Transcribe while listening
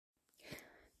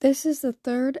This is the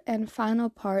third and final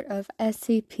part of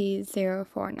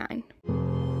SCP-049.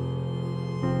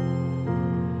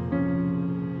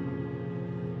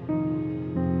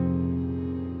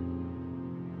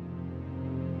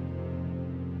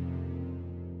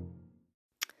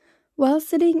 While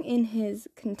sitting in his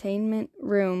containment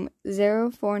room,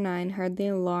 049 heard the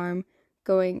alarm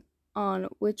going on,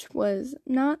 which was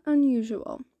not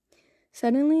unusual.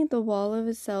 Suddenly, the wall of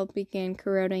his cell began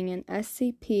corroding, and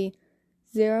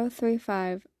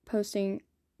SCP-035 posing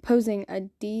a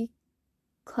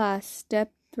D-class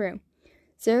stepped through.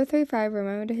 035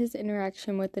 remembered his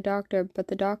interaction with the doctor, but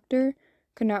the doctor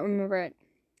could not remember it.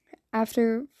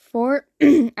 After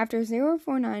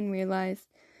 049 realized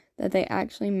that they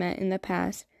actually met in the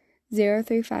past,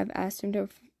 035 asked him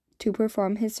to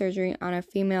perform his surgery on a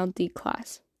female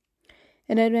D-class.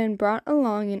 It had been brought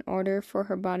along in order for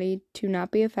her body to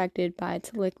not be affected by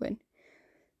its liquid.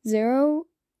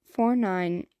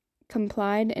 049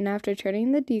 complied, and after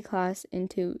turning the D-class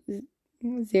into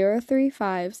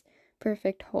 035's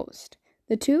perfect host,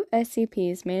 the two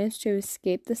SCPs managed to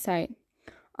escape the site.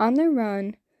 On their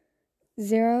run,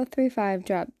 035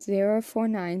 dropped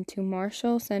 049 to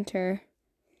Marshall Center.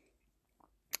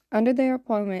 Under their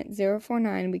appointment,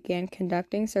 049 began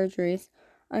conducting surgeries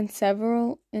on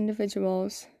several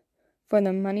individuals for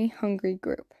the money-hungry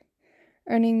group,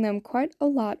 earning them quite a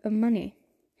lot of money.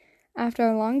 After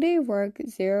a long day of work,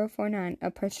 049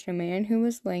 approached a man who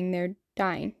was laying there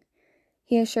dying.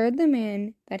 He assured the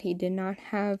man that he did not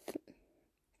have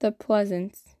the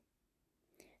pleasance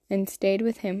and stayed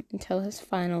with him until his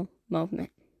final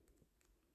moment.